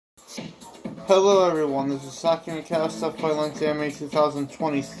Hello everyone, this is Sakura Cast of Violent Anime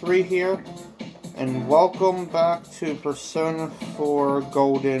 2023 here, and welcome back to Persona 4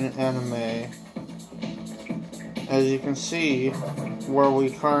 Golden Anime. As you can see, where we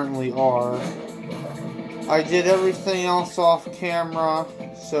currently are, I did everything else off camera,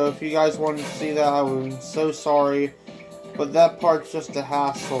 so if you guys wanted to see that, I'm so sorry, but that part's just a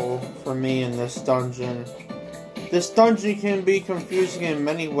hassle for me in this dungeon. This dungeon can be confusing in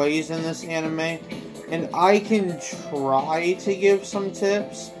many ways in this anime, and I can try to give some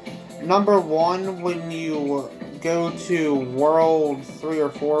tips. Number one, when you go to World 3 or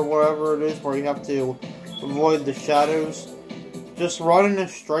 4, whatever it is, where you have to avoid the shadows, just run in a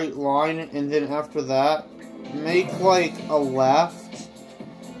straight line, and then after that, make like a left,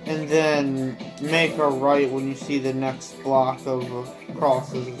 and then make a right when you see the next block of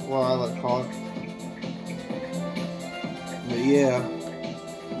crosses, is what I like to call it. But yeah,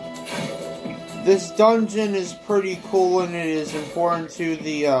 this dungeon is pretty cool, and it is important to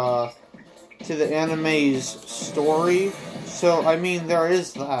the anime's story. So I mean, there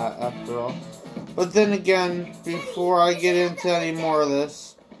is that after all. But then again, before I get into any more of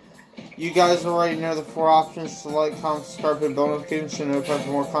this, you guys already know the 4 options to like, comment, subscribe, hit bell notifications to notify for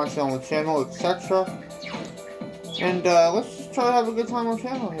more content on the channel, etc. And let's just try to have a good time on the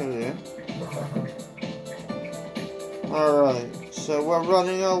channel here today. Alright, so we're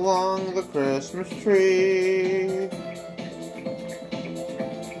running along the Christmas tree.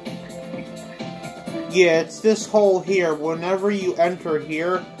 Yeah, it's this hole here. Whenever you enter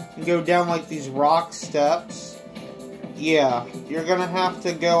here and go down like these rock steps, yeah, you're gonna have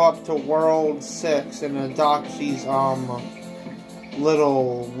to go up to World 6 in Adachi's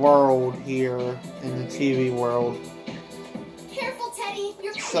little world here in the TV world. Careful, Teddy.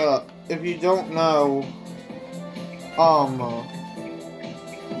 You're So, if you don't know,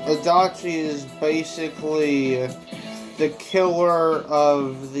 Adachi is basically the killer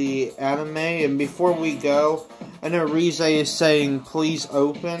of the anime, and before we go, I know Rize is saying please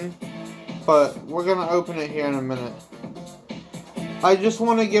open, but we're gonna open it here in a minute. I just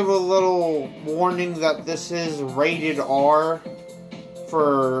want to give a little warning that this is rated R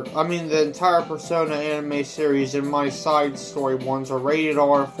for, the entire Persona anime series and my side story ones are rated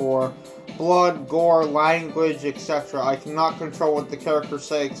R for blood, gore, language, etc. I cannot control what the characters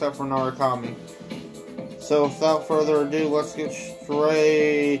say except for Narukami. So without further ado, let's get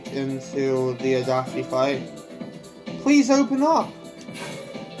straight into the Adachi fight. Please open up!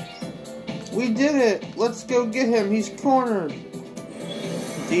 We did it! Let's go get him! He's cornered!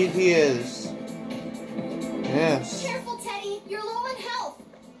 Indeed he is. Yes. Careful, Teddy. You're low in health.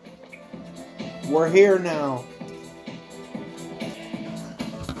 We're here now.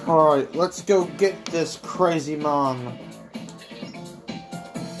 Alright, let's go get this crazy man.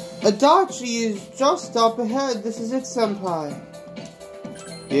 Adachi is just up ahead. This is it, senpai.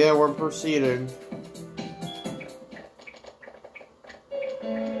 Yeah, we're proceeding.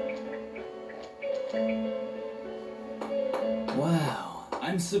 Wow,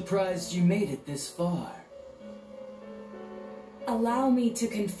 I'm surprised you made it this far. Allow me to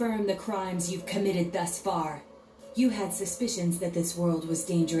confirm the crimes you've committed thus far. You had suspicions that this world was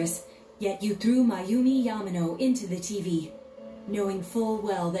dangerous, yet you threw Mayumi Yamano into the TV. Knowing full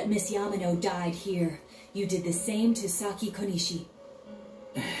well that Miss Yamano died here, you did the same to Saki Konishi.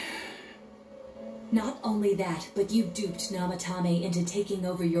 Not only that, but you duped Namatame into taking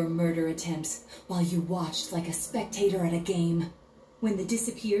over your murder attempts, while you watched like a spectator at a game. When the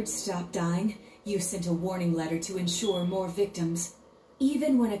disappeared stopped dying, you sent a warning letter to ensure more victims.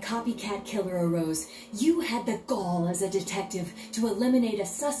 Even when a copycat killer arose, you had the gall as a detective to eliminate a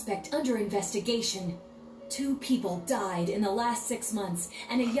suspect under investigation. 2 people died in the last 6 months,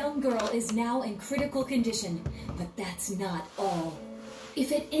 and a young girl is now in critical condition. But that's not all.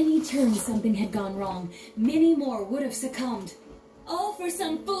 If at any turn something had gone wrong, many more would have succumbed. All for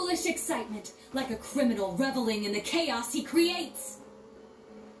some foolish excitement, like a criminal reveling in the chaos he creates.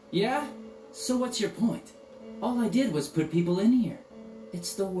 Yeah? So what's your point? All I did was put people in here.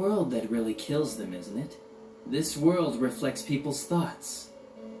 It's the world that really kills them, isn't it? This world reflects people's thoughts.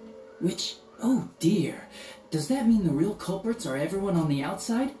 Which, oh dear, does that mean the real culprits are everyone on the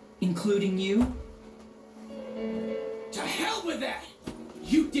outside, including you? To hell with that!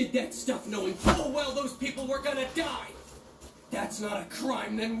 You did that stuff knowing full well those people were gonna die! That's not a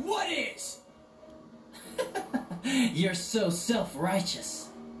crime, then what is? You're so self-righteous.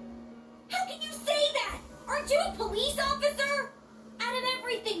 How can you say that? Aren't you a police officer? Out of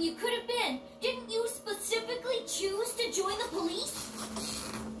everything you could have been, didn't you specifically choose to join the police?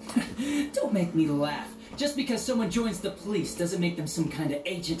 Don't make me laugh. Just because someone joins the police doesn't make them some kind of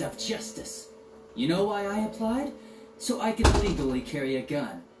agent of justice. You know why I applied? So I could legally carry a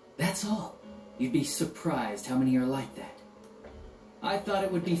gun. That's all. You'd be surprised how many are like that. I thought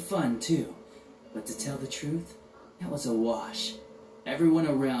it would be fun, too. But to tell the truth, that was a wash. Everyone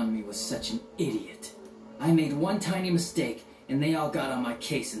around me was such an idiot. I made one tiny mistake, and they all got on my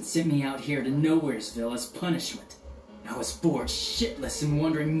case and sent me out here to Nowheresville as punishment. I was bored shitless and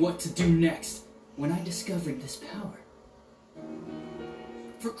wondering what to do next when I discovered this power.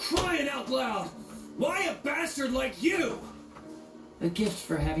 For crying out loud! Why a bastard like you? A gift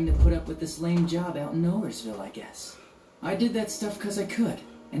for having to put up with this lame job out in Nowheresville, I guess. I did that stuff because I could,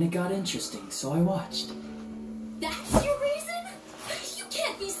 and it got interesting, so I watched. That's your reason? You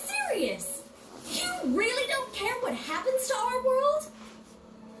can't be serious! You really don't care what happens to our world?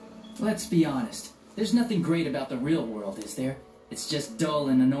 Let's be honest. There's nothing great about the real world, is there? It's just dull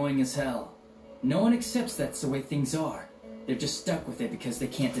and annoying as hell. No one accepts that's the way things are. They're just stuck with it because they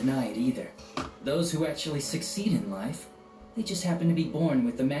can't deny it either. Those who actually succeed in life, they just happen to be born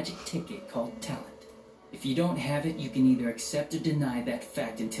with a magic ticket called talent. If you don't have it, you can either accept or deny that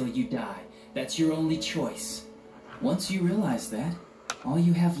fact until you die. That's your only choice. Once you realize that, all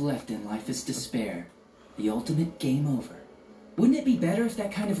you have left in life is despair. The ultimate game over. Wouldn't it be better if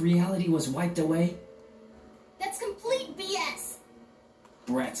that kind of reality was wiped away? That's complete BS!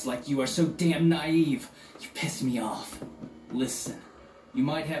 Brats like you are so damn naive. You piss me off. Listen, you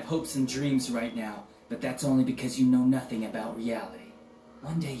might have hopes and dreams right now, but that's only because you know nothing about reality.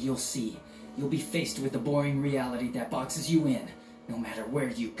 One day you'll see. You'll be faced with a boring reality that boxes you in, no matter where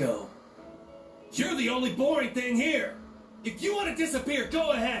you go. You're the only boring thing here! If you want to disappear,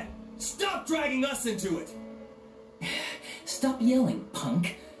 go ahead! Stop dragging us into it! Stop yelling,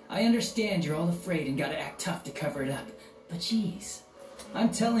 punk. I understand you're all afraid and gotta act tough to cover it up, but geez. I'm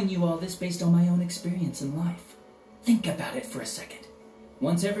telling you all this based on my own experience in life. Think about it for a second.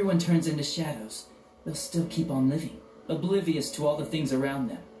 Once everyone turns into shadows, they'll still keep on living, oblivious to all the things around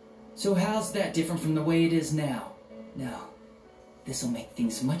them. So how's that different from the way it is now? No. This'll make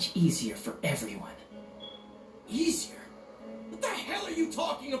things much easier for everyone. Easier? What the hell are you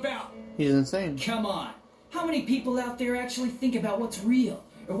talking about? He's insane. Come on. How many people out there actually think about what's real,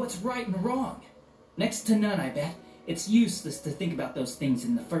 or what's right and wrong? Next to none, I bet. It's useless to think about those things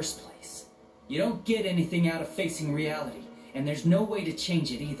in the first place. You don't get anything out of facing reality, and there's no way to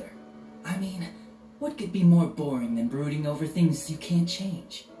change it either. I mean, what could be more boring than brooding over things you can't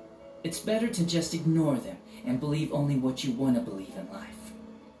change? It's better to just ignore them and believe only what you want to believe in life.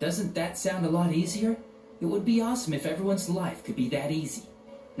 Doesn't that sound a lot easier? It would be awesome if everyone's life could be that easy.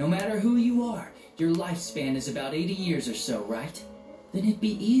 No matter who you are, your lifespan is about 80 years or so, right? Then it'd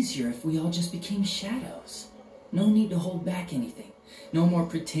be easier if we all just became shadows. No need to hold back anything. No more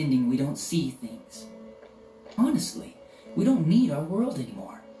pretending we don't see things. Honestly, we don't need our world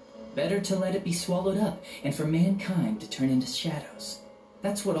anymore. Better to let it be swallowed up and for mankind to turn into shadows.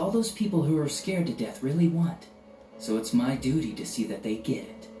 That's what all those people who are scared to death really want. So it's my duty to see that they get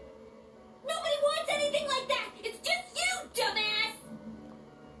it. Nobody wants anything like that! It's just you, dumbass!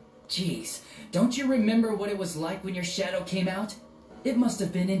 Jeez, don't you remember what it was like when your shadow came out? It must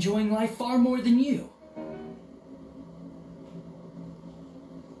have been enjoying life far more than you.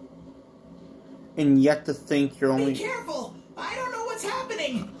 And yet to think you're only... Be careful! I don't know what's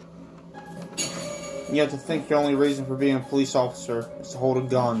happening! You have to think your only reason for being a police officer is to hold a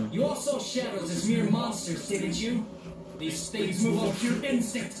gun. You all saw shadows as mere monsters, didn't you? These things move on pure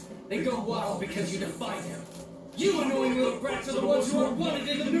instinct. They go wild because you defy them. You annoying little brats are the ones who are wanted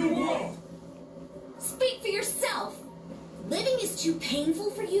in the new world! Speak for yourself! Living is too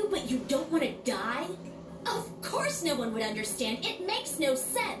painful for you, but you don't want to die? Of course no one would understand. It makes no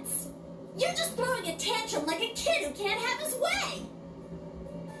sense. You're just throwing a tantrum like a kid who can't have his way!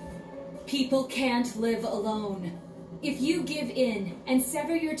 People can't live alone. If you give in and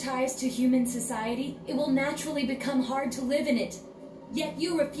sever your ties to human society, it will naturally become hard to live in it. Yet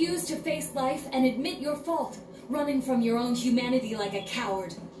you refuse to face life and admit your fault, running from your own humanity like a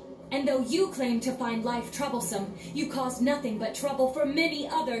coward. And though you claim to find life troublesome, you cause nothing but trouble for many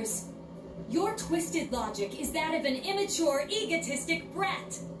others. Your twisted logic is that of an immature, egotistic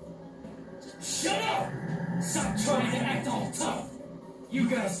brat. Shut up! Stop trying to act all tough! You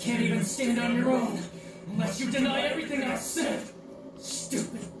guys can't even stand on your own, unless you deny everything I've said!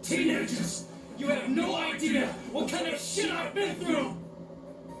 Stupid teenagers! You have no idea what kind of shit I've been through!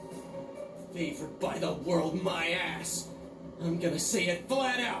 Favored by the world, my ass! I'm gonna say it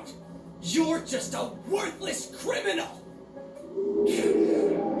flat out! You're just a worthless criminal!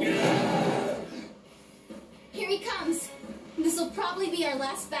 Here he comes. This'll probably be our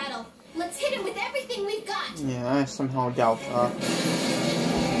last battle. Let's hit him with everything we've got. Yeah, I somehow doubt that.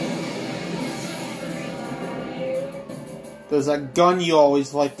 There's that gun you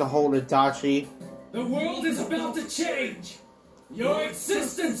always like to hold, Adachi. The world is about to change. Your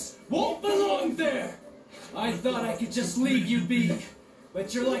existence won't belong there. I thought I could just leave you be,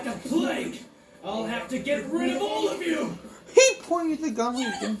 but you're like a plague. I'll have to get rid of all of you. He pointed the gun You're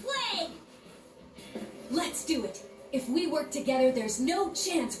at the him. plague. Let's do it. If we work together, there's no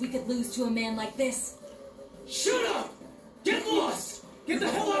chance we could lose to a man like this. Shut up! Get lost! Get the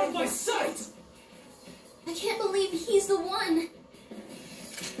hell out of my sight! I can't believe he's the one.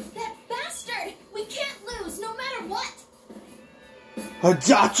 That bastard! We can't lose, no matter what.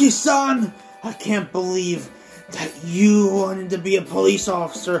 Adachi-san! I can't believe that you wanted to be a police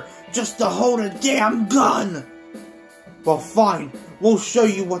officer just to hold a damn gun! Well, fine. We'll show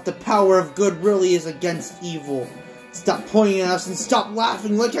you what the power of good really is against evil. Stop pointing at us and stop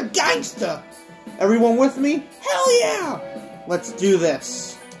laughing like a gangster! Everyone with me? Hell yeah! Let's do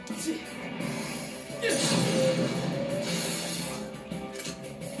this.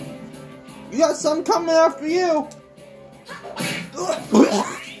 You got some coming after you!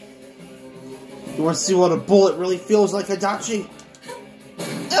 You want to see what a bullet really feels like, Adachi?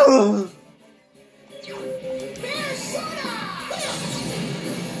 A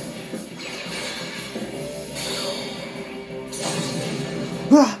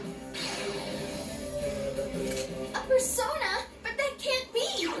persona? But that can't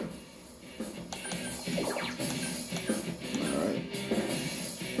be. Alright.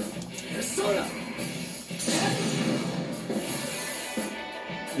 Persona!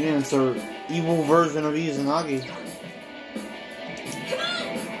 Yeah, it's our evil version of Izanagi.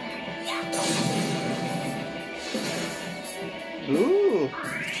 Ooh.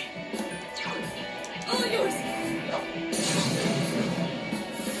 All yours.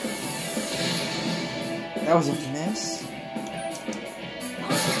 That was a miss.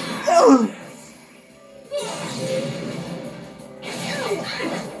 Oh.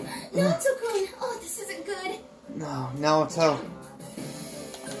 Natsu-kun! Oh, this isn't good. No, now it's out.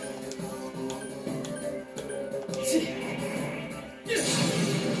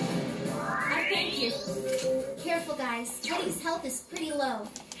 Thank you. Careful, guys. Teddy's health is pretty low.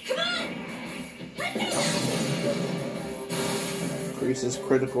 Come on! Increases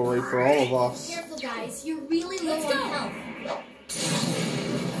critical rate for all of us. Careful, guys. You're really low on health.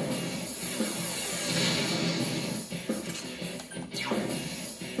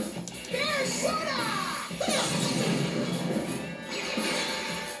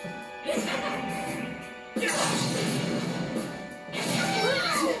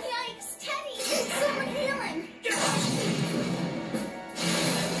 Yikes, Teddy! Someone healing!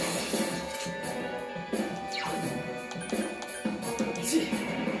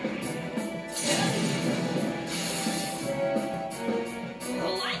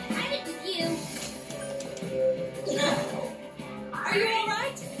 I'm headed with you. Are you all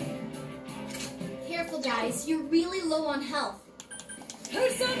right? Careful, guys. You're really low on health.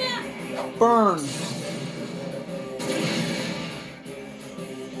 Persona! Burn.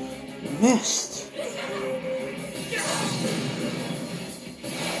 Missed.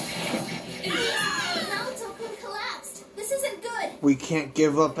 Naoto-kun collapsed. This isn't good. We can't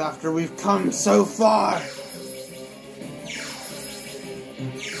give up after we've come so far.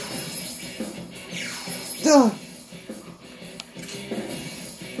 Duh.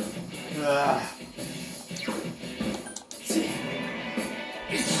 Ugh.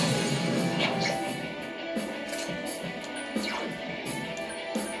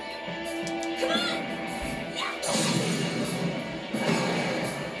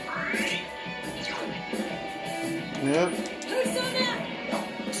 Yep. Persona!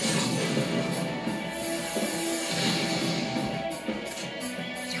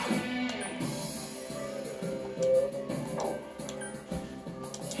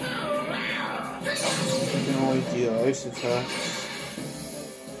 You can only do ice attacks.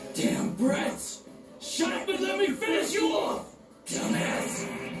 Damn brats! Shut up and let me finish you off! Dumbass!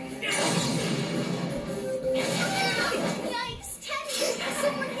 Yikes, Teddy!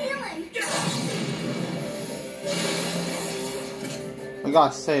 Someone healing! I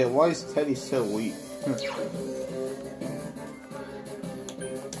gotta say, why is Teddy so weak?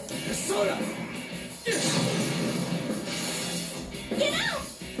 Persona! Get out!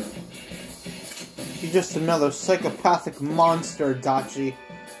 You're just another psychopathic monster, Adachi.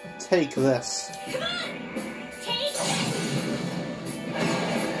 Take this. Come on! Take it!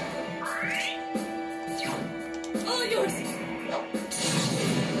 All yours.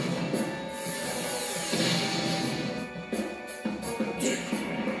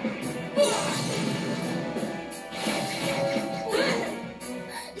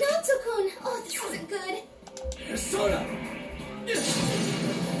 Naoto-kun! Oh, this isn't good. Persona!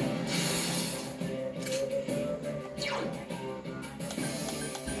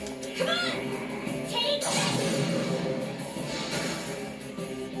 Come on! Take that!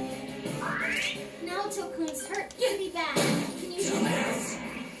 Naoto-kun's hurt pretty bad. Can you do this?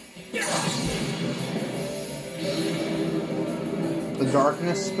 The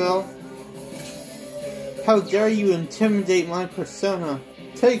darkness spell? How dare you intimidate my persona?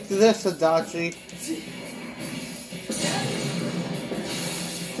 Take this, Adachi.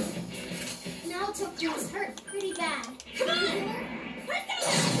 Naoto-kun's hurt pretty bad. Come on!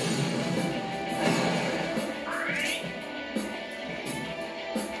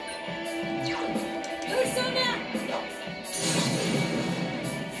 Persona!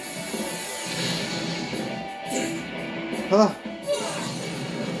 Huh.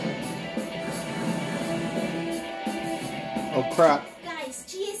 Oh crap. Guys,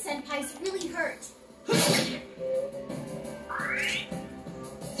 Chie-senpai's really hurt.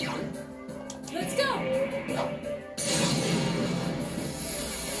 Let's go!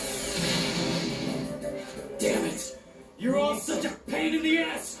 Damn it! You're all such a pain in the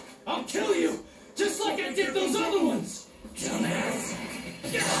ass! I'll kill you! Just like I did those other ones! Dumbass!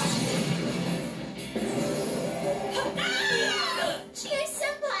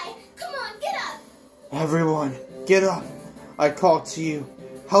 Chie-senpai, come on, get up! Everyone, get up. I call to you.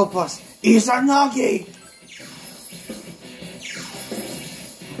 Help us, Izanagi!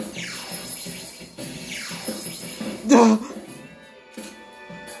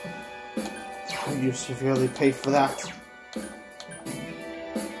 You severely paid for that.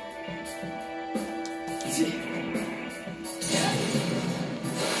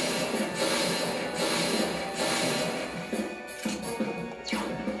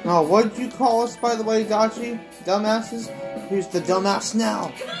 Oh, what did you call us, by the way, Dachi? Dumbasses? Who's the dumbass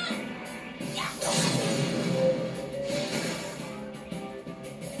now?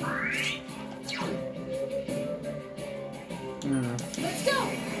 Let's go!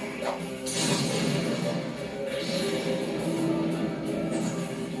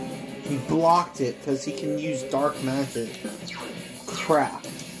 He blocked it because he can use dark magic. Crap.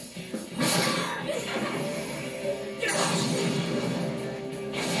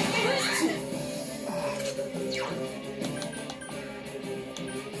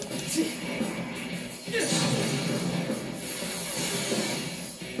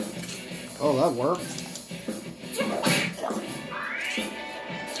 Oh, that worked.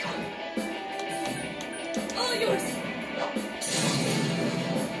 All yours!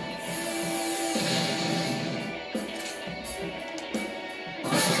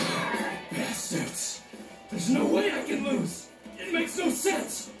 Bastards! There's no way I can lose! It makes no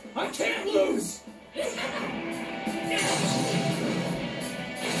sense! I can't lose!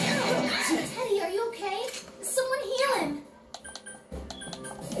 Teddy, are you okay? Someone heal him!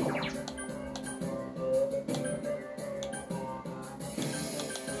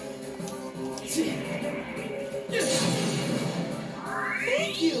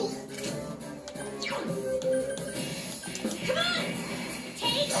 Thank you! Come on!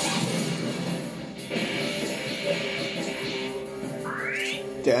 Take that!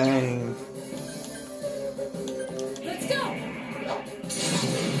 Dang. Let's go!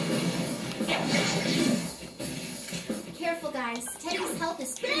 Careful, guys. Teddy's health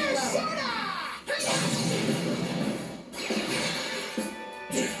is pretty low.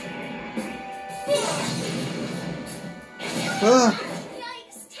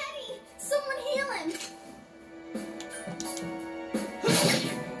 Yikes! Teddy! Someone heal him!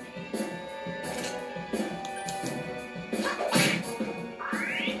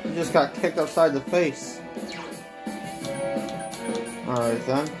 He just got kicked upside the face. Alright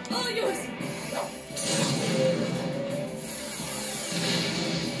then. All yours!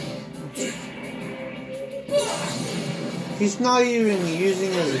 He's not even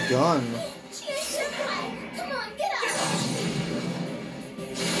using his gun. Chie-senpai, come on, get up!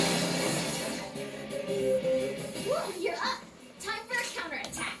 Whoa, you're up! Time for a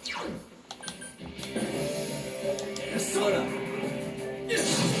counterattack! Persona!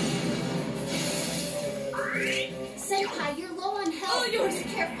 Senpai, you're low on health. All yours! Be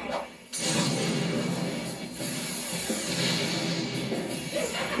careful!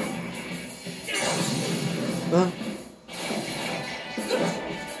 Huh?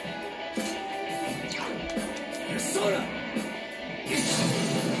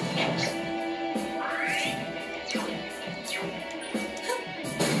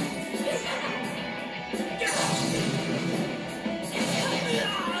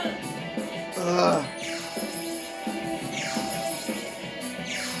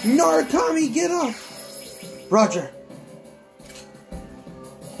 Narukami, get up! Roger.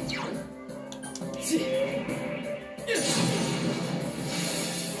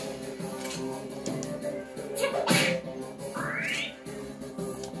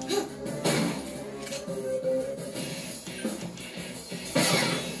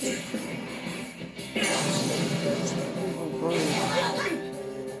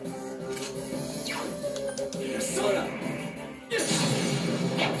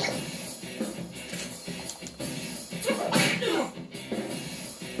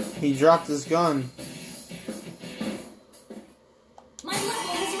 He dropped his gun. My level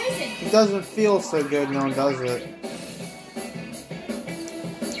has risen. It doesn't feel so good now, does it?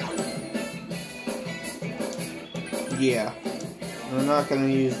 Yeah. We're not gonna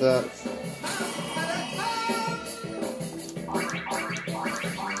use that.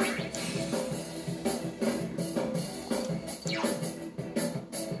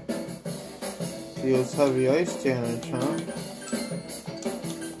 Deals heavy ice damage, huh?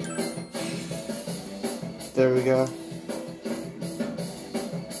 There we go.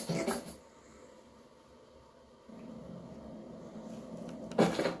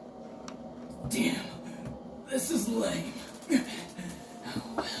 Damn, this is lame.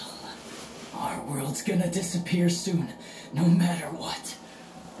 Well, our world's gonna disappear soon, no matter what.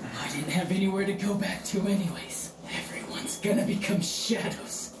 I didn't have anywhere to go back to anyways. Everyone's gonna become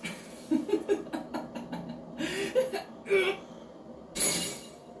shadows.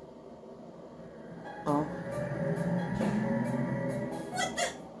 Oh.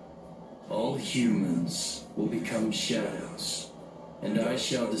 All humans will become shadows, and I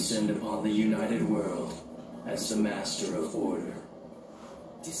shall descend upon the united world as the master of order.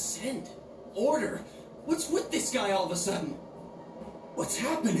 Descend? Order? What's with this guy all of a sudden? What's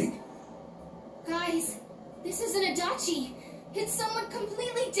happening? Guys, this is an adachi. It's someone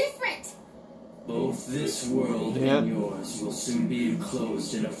completely different. Both this world Yep. and yours will soon be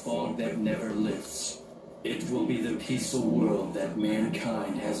enclosed in a fog that never lifts. It will be the peaceful world that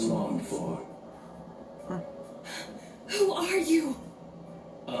mankind has longed for. Who are you?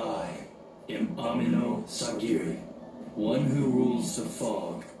 I am aneno-sagiri, one who rules the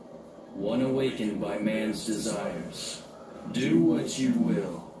fog, one awakened by man's desires. Do what you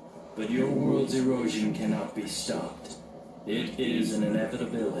will, but your world's erosion cannot be stopped. It is an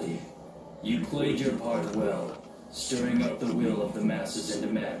inevitability. You played your part well, stirring up the will of the masses into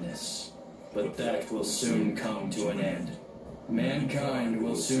madness. But that will soon come to an end. Mankind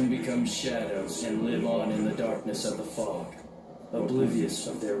will soon become shadows and live on in the darkness of the fog, oblivious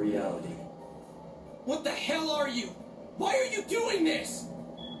of their reality. What the hell are you? Why are you doing this?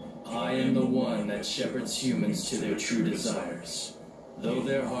 I am the one that shepherds humans to their true desires. Though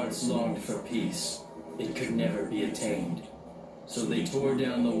their hearts longed for peace, it could never be attained. So they tore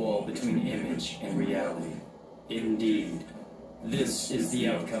down the wall between image and reality. Indeed, this is the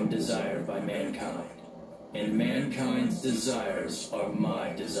outcome desired by mankind. And mankind's desires are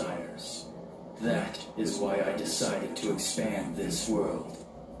my desires. That is why I decided to expand this world.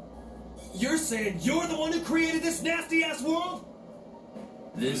 You're saying you're the one who created this nasty-ass world?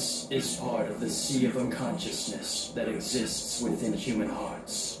 This is part of the sea of unconsciousness that exists within human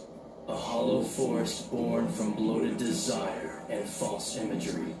hearts. A hollow forest born from bloated desire and false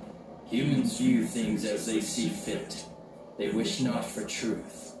imagery. Humans view things as they see fit. They wish not for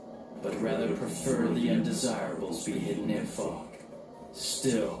truth, but rather prefer the undesirables be hidden in fog.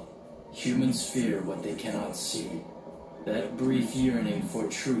 Still, humans fear what they cannot see. That brief yearning for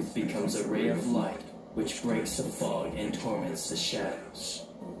truth becomes a ray of light which breaks the fog and torments the shadows.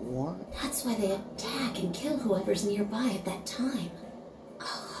 What? That's why they attack and kill whoever's nearby at that time. A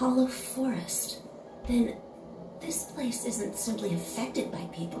hollow forest. Then this place isn't simply affected by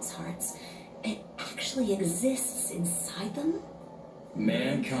people's hearts. It actually exists inside them?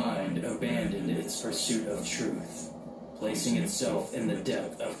 Mankind abandoned its pursuit of truth, placing itself in the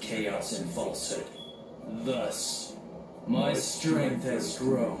depth of chaos and falsehood. Thus, my strength has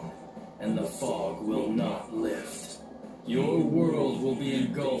grown, and the fog will not lift. Your world will be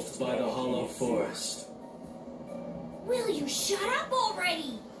engulfed by the hollow forest. Will you shut up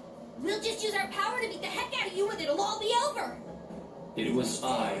already? We'll just use our power to beat the heck out of you and it'll all be over. It was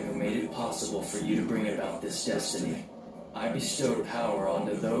I who made it possible for you to bring about this destiny. I bestowed power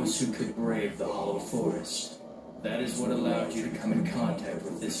onto those who could brave the hollow forest. That is what allowed you to come in contact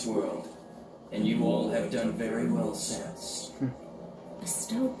with this world. And you all have done very well since.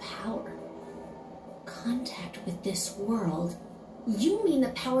 Bestowed power. Contact with this world. You mean the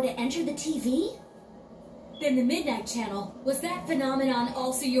power to enter the TV? Then the Midnight Channel, was that phenomenon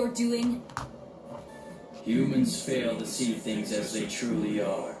also your doing? Humans fail to see things as they truly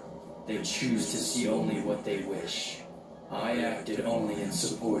are. They choose to see only what they wish. I acted only in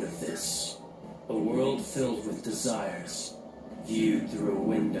support of this. A world filled with desires, viewed through a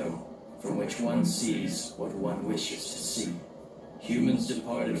window from which one sees what one wishes to see. Humans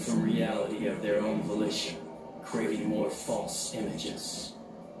departed from reality of their own volition, craving more false images.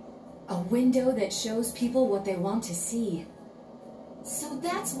 A window that shows people what they want to see. So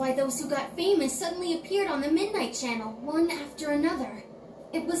that's why those who got famous suddenly appeared on the Midnight Channel, one after another.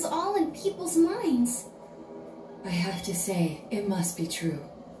 It was all in people's minds. I have to say, it must be true.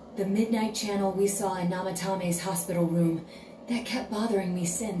 The Midnight Channel we saw in Namatame's hospital room, that kept bothering me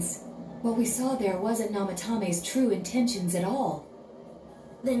since. What we saw there wasn't Namatame's true intentions at all.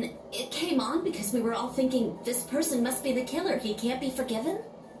 Then it came on because we were all thinking, this person must be the killer, he can't be forgiven?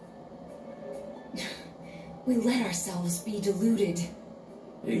 We let ourselves be deluded.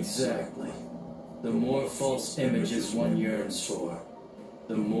 Exactly. The more false images one yearns for,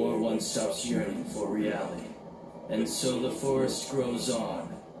 the more one stops yearning for reality. And so the forest grows on.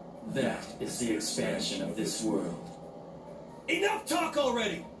 That is the expansion of this world. Enough talk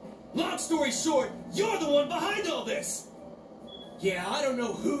already! Long story short, you're the one behind all this! Yeah, I don't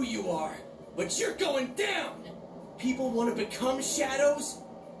know who you are, but you're going down! People want to become shadows?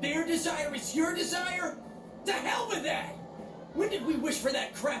 Their desire is your desire? To hell with that! When did we wish for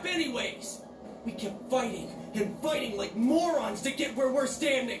that crap anyways? We kept fighting and fighting like morons to get where we're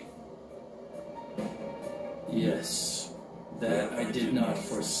standing! Yes, that I did not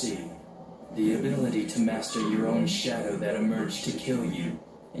foresee. The ability to master your own shadow that emerged to kill you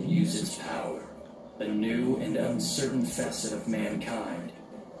and use its power. A new and uncertain facet of mankind.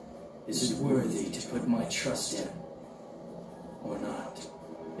 Is it worthy to put my trust in? Or not?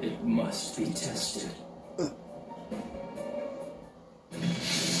 It must be tested.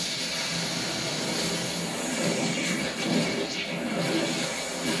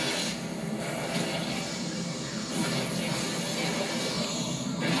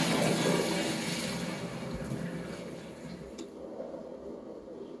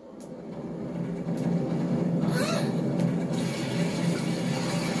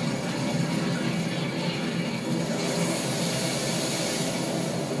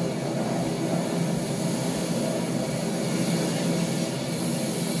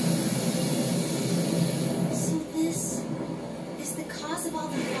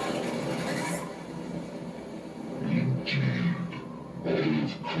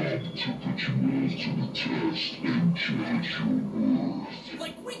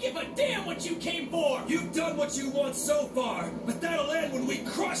 Like we give a damn what you came for! You've done what you want so far, but that'll end when we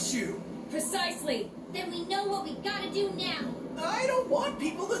crush you! Precisely. Then we know what we gotta do now. I don't want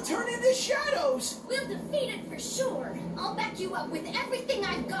people to turn into shadows! We'll defeat it for sure. I'll back you up with everything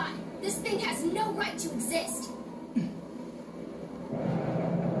I've got. This thing has no right to exist.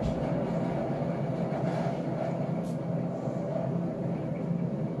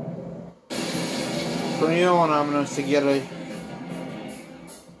 Persona aneno-sagiri.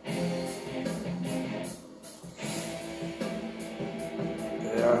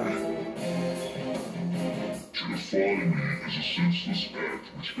 To defy me is a senseless act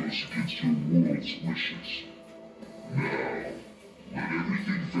which goes against your world's wishes. Now, let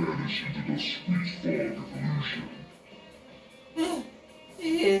everything vanish into the sweet fog of illusion.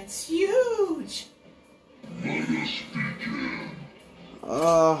 It's huge! Let us begin.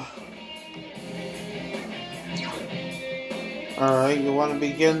 Alright, you want to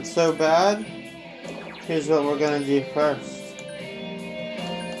begin so bad? Here's what we're gonna do first.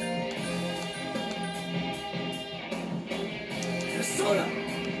 Persona!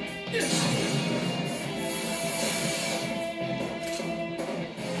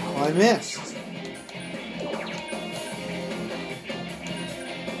 Oh, I missed.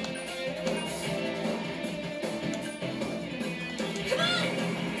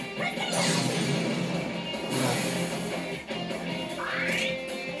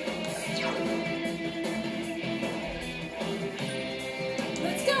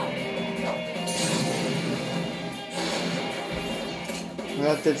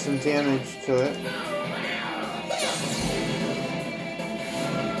 That did some damage to it.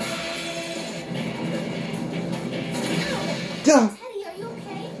 Duh! Teddy, are you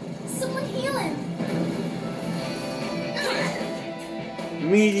okay? Someone heal him.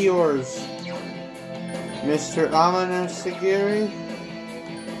 Meteors. Mr. Aneno-sagiri.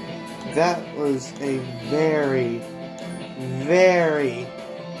 That was a very, very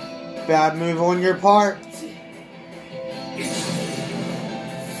bad move on your part.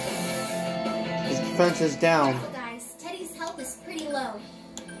 Defense is down. Careful, guys. Teddy's health is pretty low.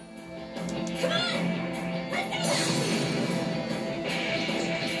 Come on!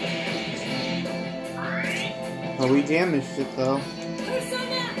 Well, we damaged it though.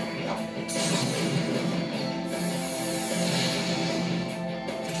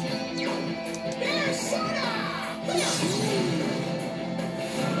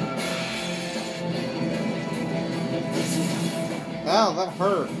 Ow, that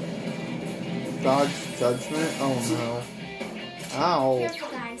hurt. God's judgment? Oh no. Ow. Careful,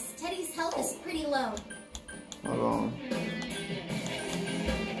 guys. Teddy's health is pretty low. Hold on.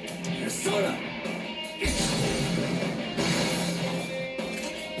 Persona!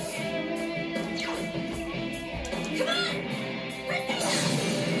 Come on!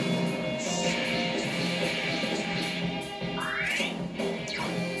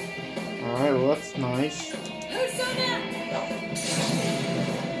 Alright, well that's nice.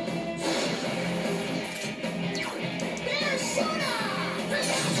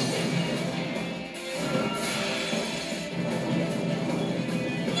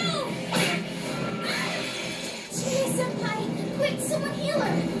 Senpai, quick, someone heal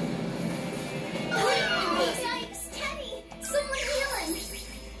her! Oh, yikes, Teddy! Someone heal him!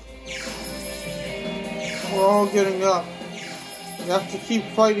 We're all getting up. We have to keep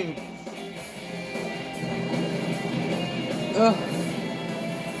fighting. Ugh.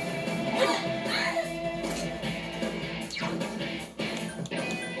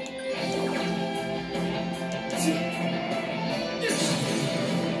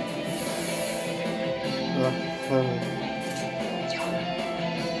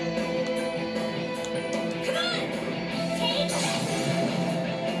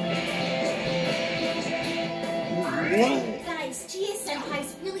 What? Guys,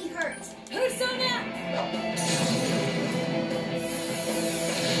 Gia-senpai's really hurt.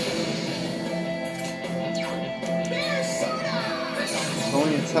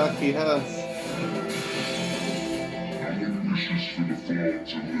 Only attack he has. No one wishes for the fall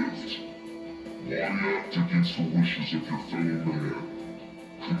to lift. Why act against the wishes of your fellow man?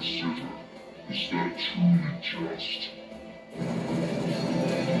 Consider, is that truly just?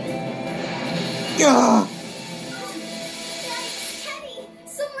 Gah! Yikes, Teddy!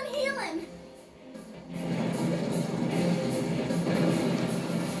 Someone heal him!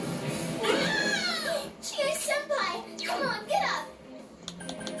 Gia-senpai, come on, get up!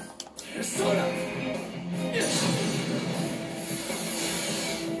 Persona!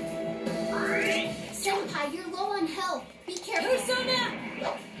 Senpai, you're low on health. Be careful.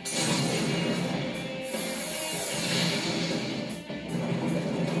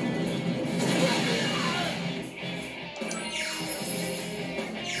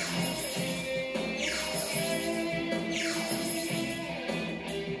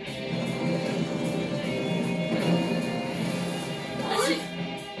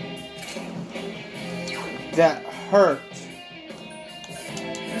 That hurt.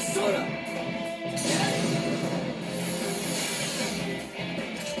 Persona!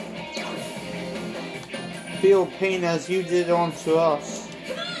 Feel pain as you did onto us.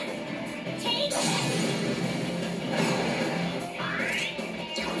 Come on! Take it!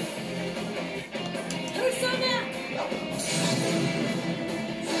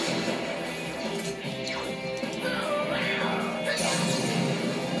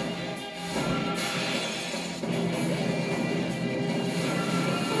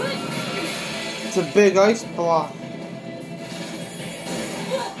 It's a big ice block.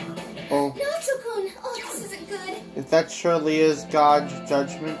 Oh, Naruto-kun! Oh, this isn't good. if that surely is God's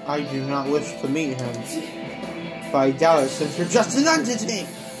judgment, I do not wish to meet him. But I doubt it since you're just an entity!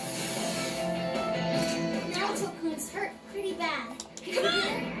 Naruto-kun's hurt pretty bad. Come on!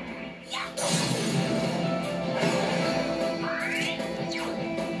 Yeah!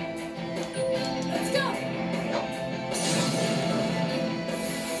 Let's go!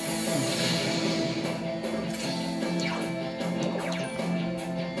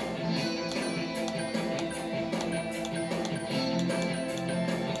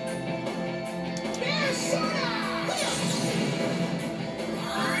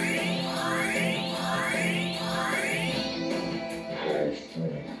 How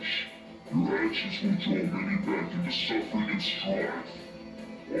foolish. Your actions will draw many back into suffering and strife.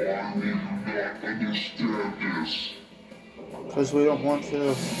 Why will you not understand this? Because we don't want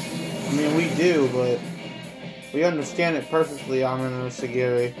to. I mean, we do, but we understand it perfectly,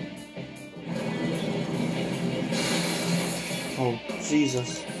 aneno-sagiri. Oh,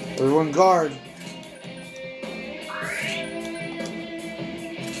 Jesus. Everyone guard!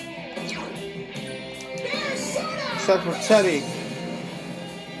 Except for Teddy.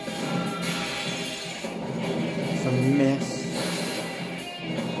 It's a miss.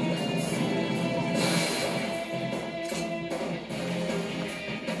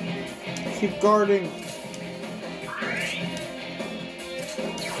 Keep guarding.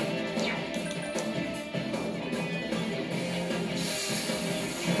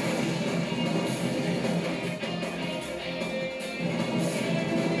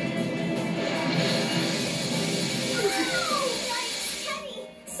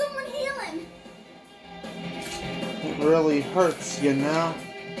 really hurts, you know?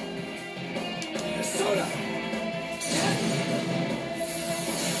 Persona!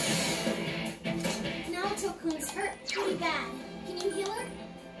 Naoto-kun's hurt pretty bad. Can you heal her?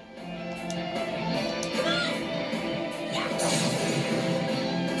 Come on!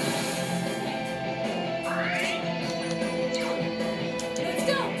 Let's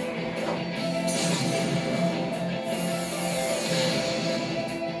go!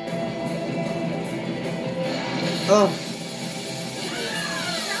 Oh,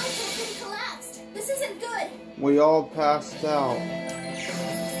 Naoto-kun collapsed. This isn't good. we all passed out.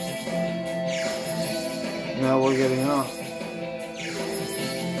 Now we're getting up.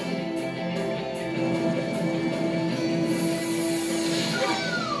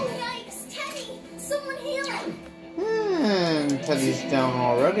 Oh, yikes! Teddy! Someone heal him! And Teddy's down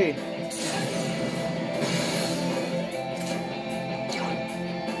already.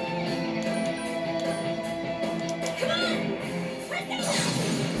 Come on! Let go!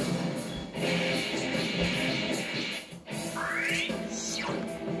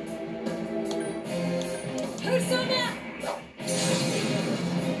 Persona! No.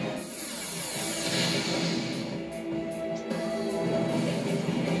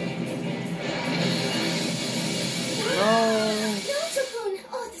 Naoto-kun!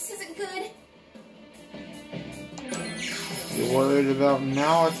 Oh, this isn't good. You worried about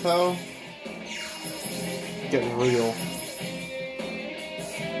Naruto? Get real.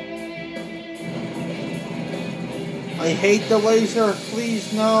 I hate the laser.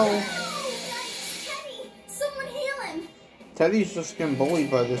 Please, no. Oh, yikes! Teddy! Someone heal him! Teddy's just getting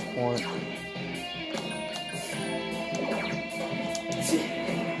bullied by this point.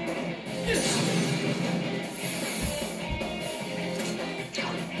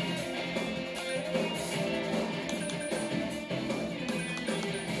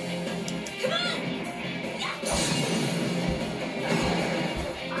 Come on!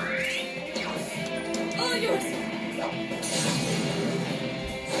 All yours!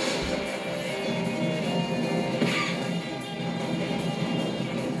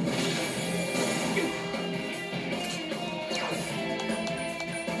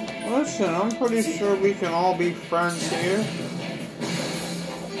 Listen, I'm pretty sure we can all be friends here.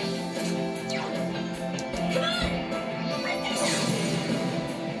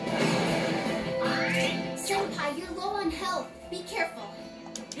 Senpai, you're low on health. Be careful.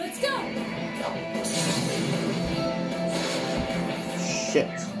 Let's go!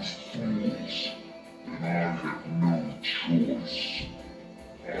 Shit. Fools. Then I have no choice.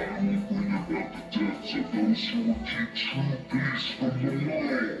 I will bring about the deaths of those who will keep true peace from the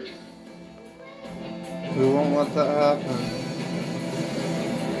world. We won't let that happen.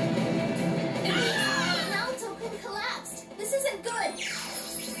 Naoto-kun collapsed. This isn't good.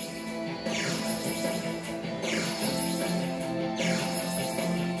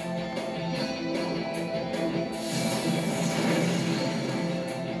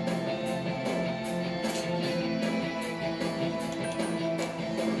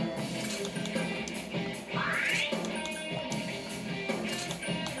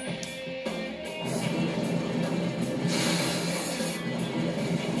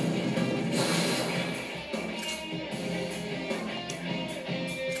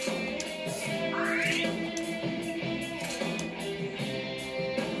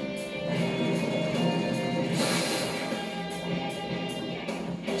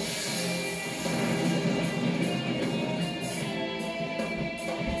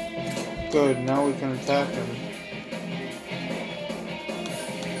 Good, now we can attack him.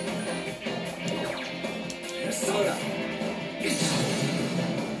 Persona!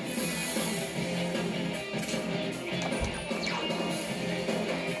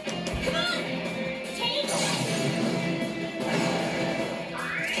 Come on! Take it!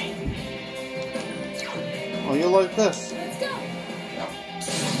 Oh, you like this? Let's go!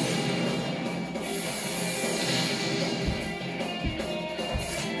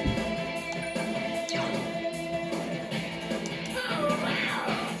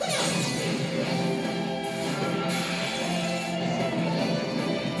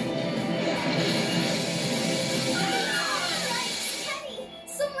 Teddy!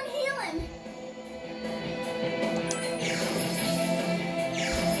 Someone heal him!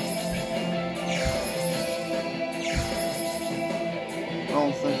 I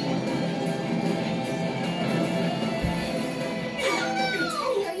don't think.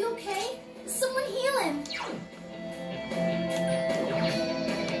 Teddy, are you okay? Someone heal him!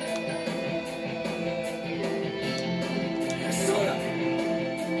 Persona!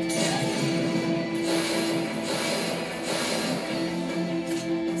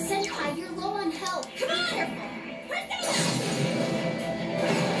 Senpai, you're low on health. Come on! Careful!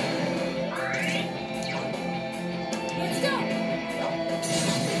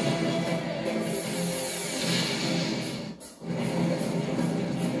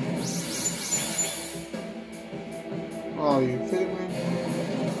 Are you kidding me?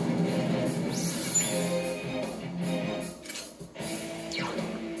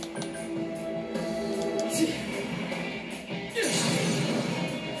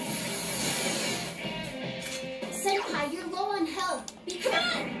 Senpai, you're low on health. Be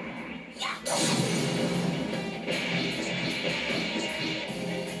careful.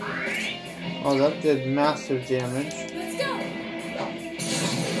 Oh, that did massive damage. Let's go.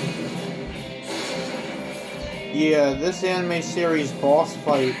 Yeah, this anime series boss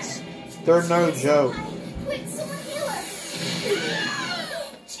fights, they're no joke. Quick, someone heal her.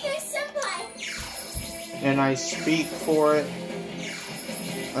 Senpai. And I speak for it.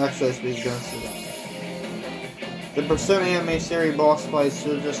 Actually, I speak against it. The Persona anime series boss fights,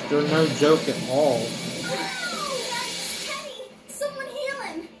 they're no joke at all. Teddy, someone heal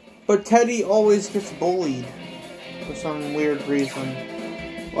him. But Teddy always gets bullied for some weird reason.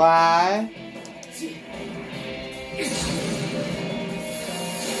 Why?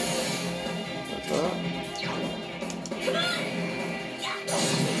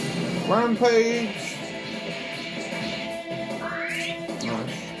 Rampage!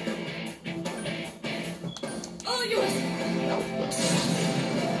 Nice. Oh, yours.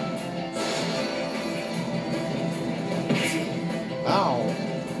 Ow.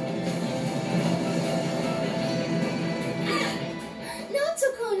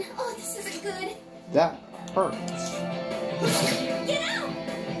 Natsu-kun. Oh, this isn't good. That hurts. Get out!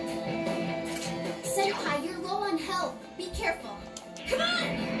 Senpai, you're low on health. Be careful. Come on!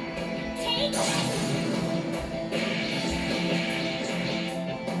 Take it!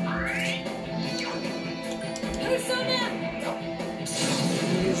 Persona!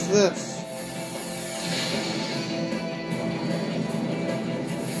 Use this.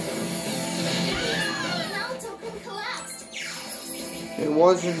 Naoto-kun collapsed. It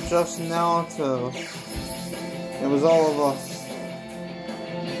wasn't just Naoto. It was all of us.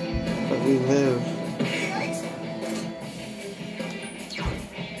 But we live.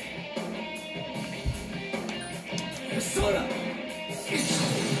 Persona!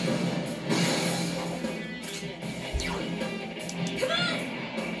 Come on!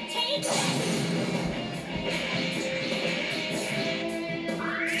 Take it!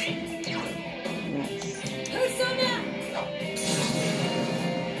 Persona!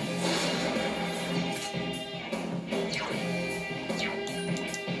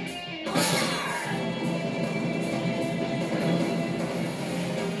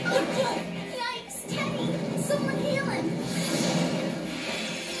 Yikes, Teddy! Someone heal him!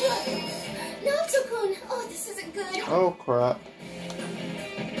 Natsu-kun! Oh, this isn't good! Oh crap.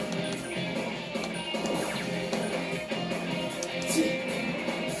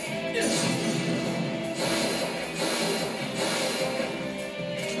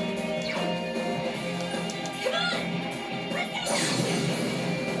 Come on!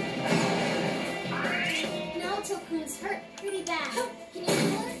 Naoto-kun's hurt pretty bad. Can you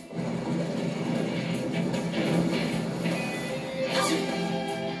heal her?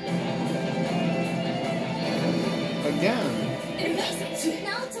 Again.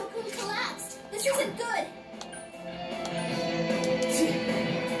 Naoto-kun collapsed. This isn't good.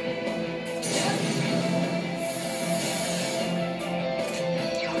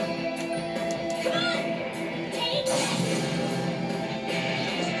 Come on! Take it!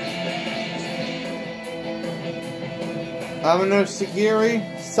 Aneno-sagiri,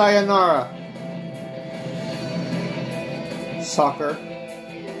 sayonara. Soccer.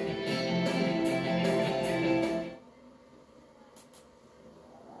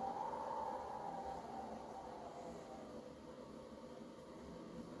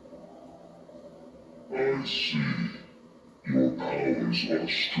 I see. Your powers are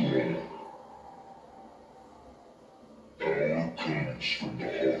strong. Power comes from the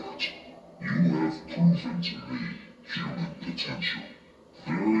heart. You have proven to me human potential.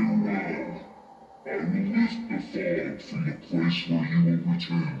 Very well. I will lift the fog from the place where you will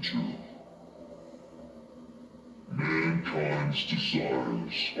return to. Mankind's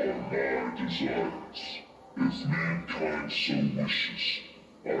desires are my desires. If mankind so wishes,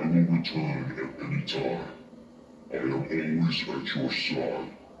 I will return at any time. I am always at your side,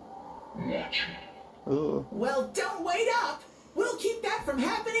 watching. Ugh. Well, don't wait up. We'll keep that from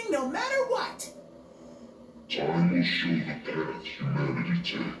happening no matter what. Time will show the path humanity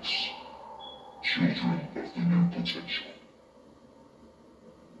takes. Children of the new potential.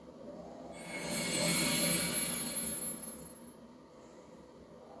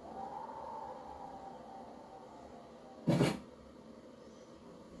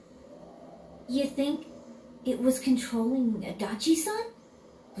 You think it was controlling Adachi-san?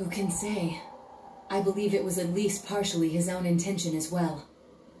 Who can say? I believe it was at least partially his own intention as well.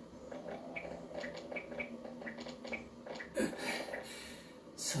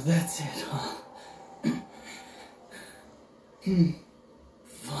 So that's it, huh?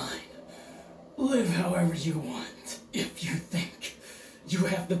 Fine. Live however you want. If you think you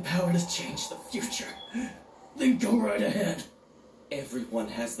have the power to change the future, then go right ahead. Everyone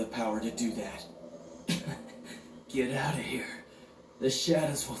has the power to do that. Get out of here. The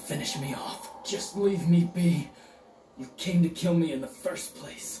shadows will finish me off. Just leave me be. You came to kill me in the first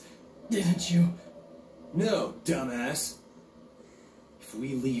place, didn't you? No, dumbass. If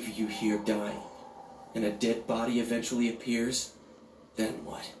we leave you here dying, and a dead body eventually appears, then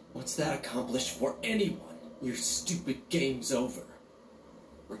what? What's that accomplish for anyone? Your stupid game's over.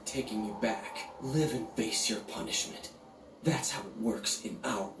 We're taking you back. Live and face your punishment. That's how it works in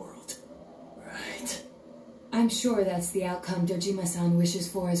our world. Right. I'm sure that's the outcome Dojima-san wishes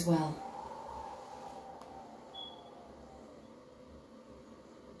for as well.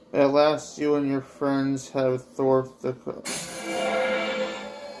 At last, you and your friends have thwarted the...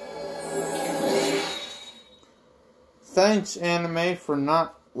 Thanks, anime, for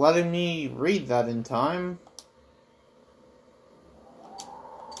not letting me read that in time.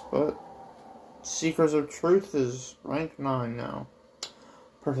 But Seekers of Truth is rank 9 now.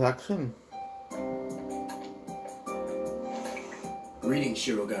 Perfection. Greetings,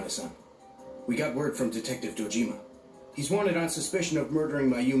 Shirogane-san. We got word from Detective Dojima. He's wanted on suspicion of murdering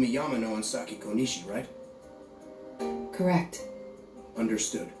Mayumi Yamano and Saki Konishi, right? Correct.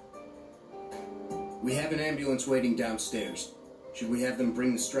 Understood. We have an ambulance waiting downstairs. Should we have them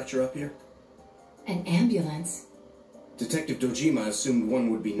bring the stretcher up here? An ambulance? Detective Dojima assumed one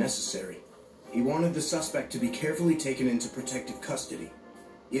would be necessary. He wanted the suspect to be carefully taken into protective custody.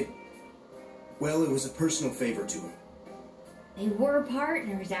 It was a personal favor to him. They were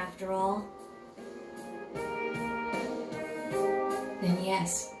partners, after all. Then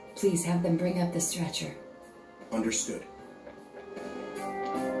yes, please have them bring up the stretcher. Understood.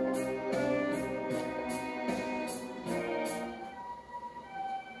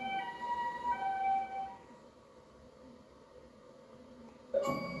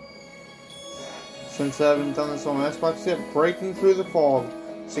 Since I haven't done this on Xbox yet, Breaking Through the Fog.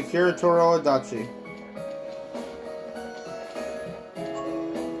 Secure Toro Adachi.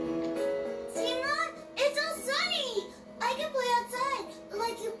 It's all sunny! I can play outside,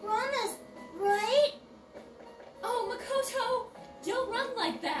 like you promised, right? Oh, Makoto! Don't run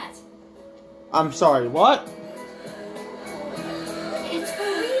like that! I'm sorry, what? It's for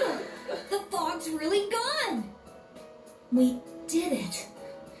real! The fog's really gone! We did it.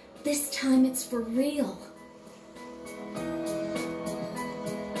 This time it's for real.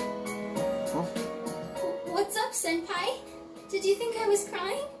 Huh? What's up, Senpai? Did you think I was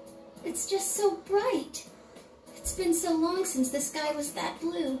crying? It's just so bright. It's been so long since the sky was that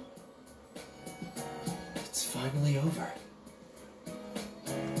blue. It's finally over.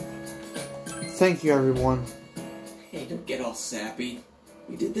 Thank you, everyone. Hey, don't get all sappy.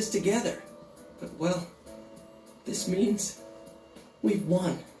 We did this together. But, well, this means we've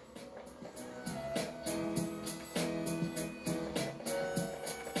won.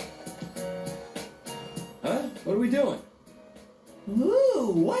 Huh? What are we doing?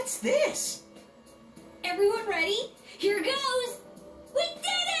 Ooh, what's this? Everyone ready? Here goes! We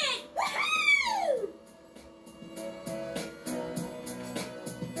did it! Woohoo!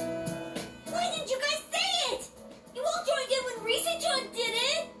 Why didn't you guys say it? You all joined in when Risa-chan did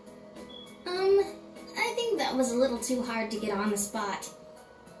it! I think that was a little too hard to get on the spot.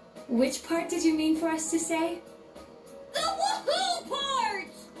 Which part did you mean for us to say? The woohoo part!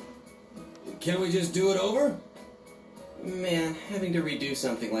 Can't we just do it over? Man, having to redo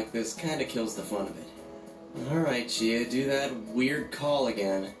something like this kinda kills the fun of it. Alright, Chia, do that weird call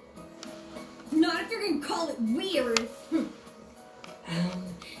again. Not if you're gonna call it weird.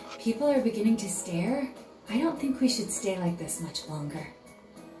 People are beginning to stare. I don't think we should stay like this much longer.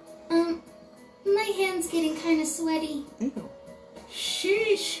 My hand's getting kinda sweaty.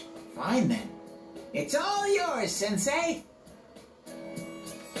 Sheesh. Fine then. It's all yours, Sensei.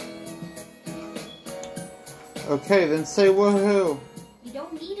 Okay, then say woohoo. You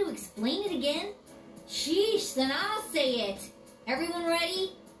don't need to explain it again. Sheesh, then I'll say it. Everyone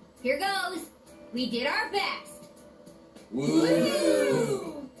ready? Here goes. We did our best.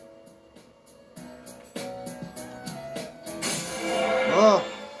 Woo! Oh.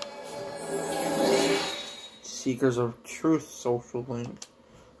 Seekers of Truth social link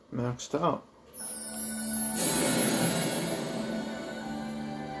maxed out.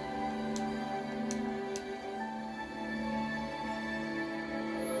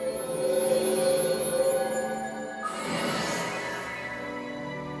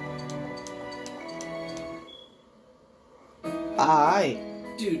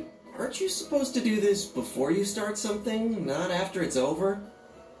 Dude, aren't you supposed to do this before you start something, not after it's over?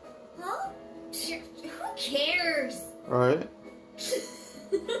 Huh? Who cares? Right?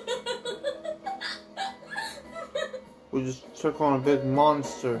 We just took on a big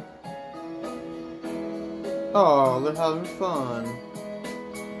monster. Oh, they're having fun.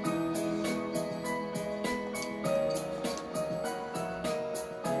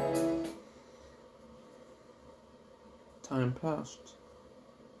 Time passed.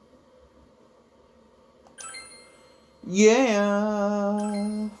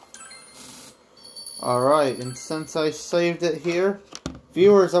 Yeah! Alright, and since I saved it here,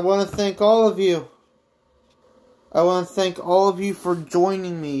 viewers, I want to thank all of you. I want to thank all of you for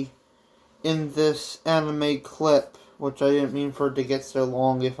joining me in this anime clip, which I didn't mean for it to get so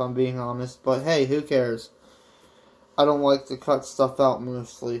long, if I'm being honest, but hey, who cares? I don't like to cut stuff out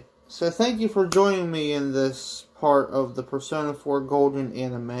mostly. So thank you for joining me in this part of the Persona 4 Golden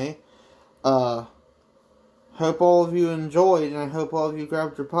anime. Hope all of you enjoyed, and I hope all of you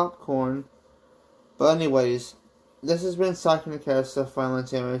grabbed your popcorn. But anyways, this has been Sakura Stuff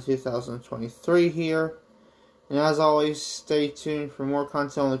Violence Anime 2023 here. And as always, stay tuned for more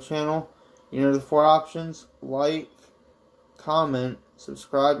content on the channel. You know the 4 options: like, comment,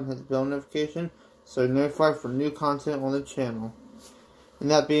 subscribe, and hit the bell notification so you're notified for new content on the channel.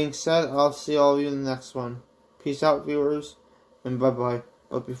 And that being said, I'll see all of you in the next one. Peace out, viewers, and bye-bye.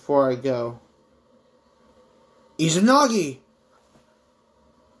 But before I go, Izanagi!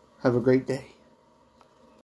 Have a great day.